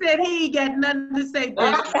 He said he ain't got nothing to say,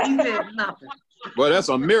 Bishop. He said nothing. Well, that's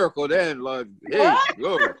a miracle then, Lord. Hey,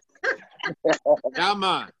 glory. Come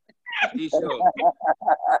on. He sure.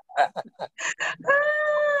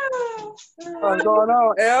 What's going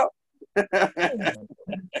on, El?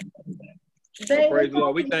 So praise the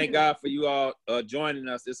Lord. We thank God for you all joining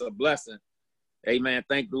us. It's a blessing. Amen.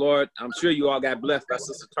 Thank the Lord. I'm sure you all got blessed by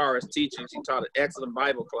Sister Tara's teaching. She taught an excellent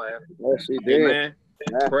Bible class. Yes, she did. Amen.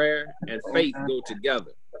 Yeah. Prayer and faith go together.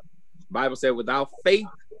 Bible said, without faith,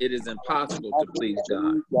 it is impossible to please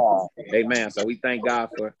God. Amen. So we thank God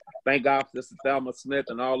for Sister Thelma Smith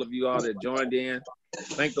and all of you all that joined in.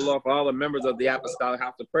 Thank the Lord for all the members of the Apostolic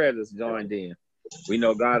House of Prayer that's joined in. We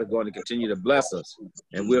know God is going to continue to bless us.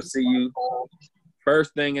 And we'll see you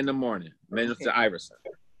first thing in the morning. Minister Iverson.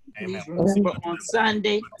 Amen. On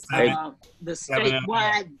Sunday, Hey. the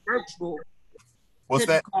statewide virtual What's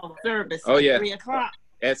that? Pentecost service Oh, at yeah. 3 o'clock.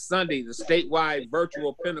 At Sunday, the statewide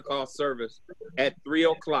virtual Pentecost service at 3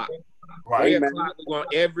 o'clock. Right. 3 o'clock, we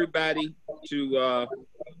want everybody to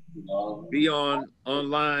be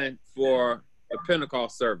online for the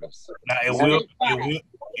Pentecost service. Now it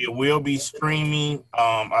will be streaming.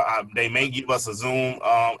 They may give us a Zoom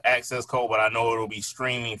access code, but I know it'll be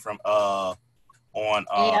streaming from on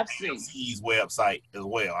AFC's website as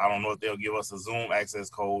well. I don't know if they'll give us a Zoom access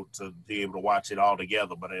code to be able to watch it all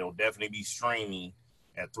together, but it'll definitely be streaming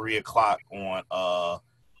at 3 o'clock on I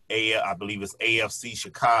believe it's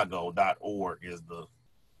afcchicago.org is the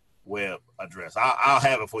web address. I'll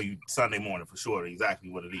have it for you Sunday morning for sure, exactly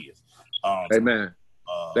what it is. Amen.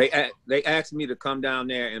 They asked me to come down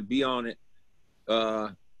there and be on it,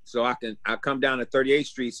 so I come down to 38th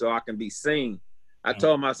Street so I can be seen. I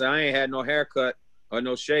told them, I said, I ain't had no haircut or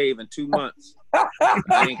no shave in 2 months.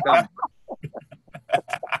 I ain't coming.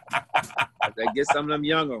 I said, get some of them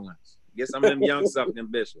younger ones. Get some of them young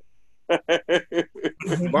sucking Bishop.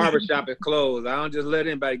 Barbershop is closed. I don't just let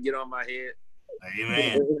anybody get on my head.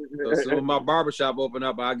 Amen. So soon as my barbershop open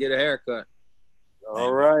up, I'll get a haircut.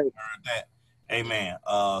 All right. Heard that. Amen.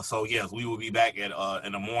 So yes, we will be back at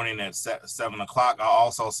in the morning at 7 o'clock. I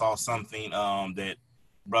also saw something that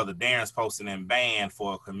Brother Darren's posting in Band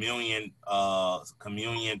for communion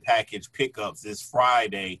package pickups this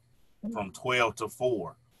Friday from 12 to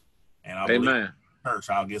 4. And I believe church,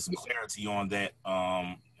 I'll get some clarity on that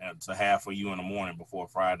to have for you in the morning before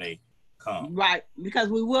Friday comes. Right, because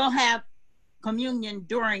we will have communion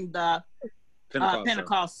during the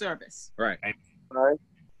Pentecost service. Right. Right.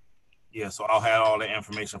 Yeah, so I'll have all that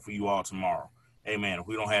information for you all tomorrow. Amen. If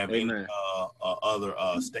we don't have any other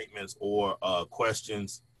statements or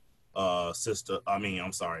questions,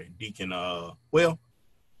 Deacon, well,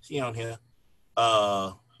 she on here.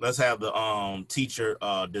 Let's have the teacher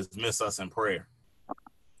dismiss us in prayer.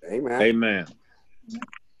 Amen. Amen.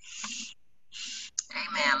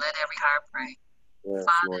 Amen. Let every heart pray. Yes,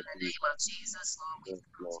 Father, Lord. in the name of Jesus, Lord, we Yes,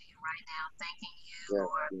 come Lord. to you right now, thanking you, Yes,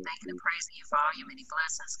 Lord, yes, thanking and yes. praising you for all your many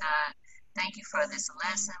blessings, God. Thank you for this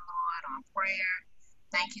lesson, Lord, on prayer.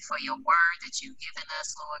 Thank you for your word that you've given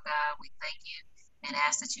us, Lord God. We thank you and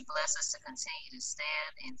ask that you bless us to continue to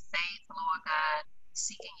stand in faith, Lord God,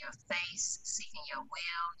 seeking your face, seeking your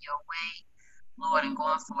will, your way, Lord, and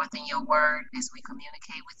going forth in your word as we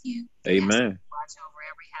communicate with you. Amen. Watch over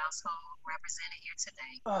every household represented here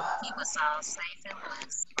today. Keep us all safe and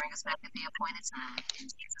blessed. Bring us back at the appointed time. In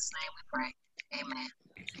Jesus' name we pray. Amen.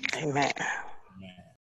 Amen. Amen.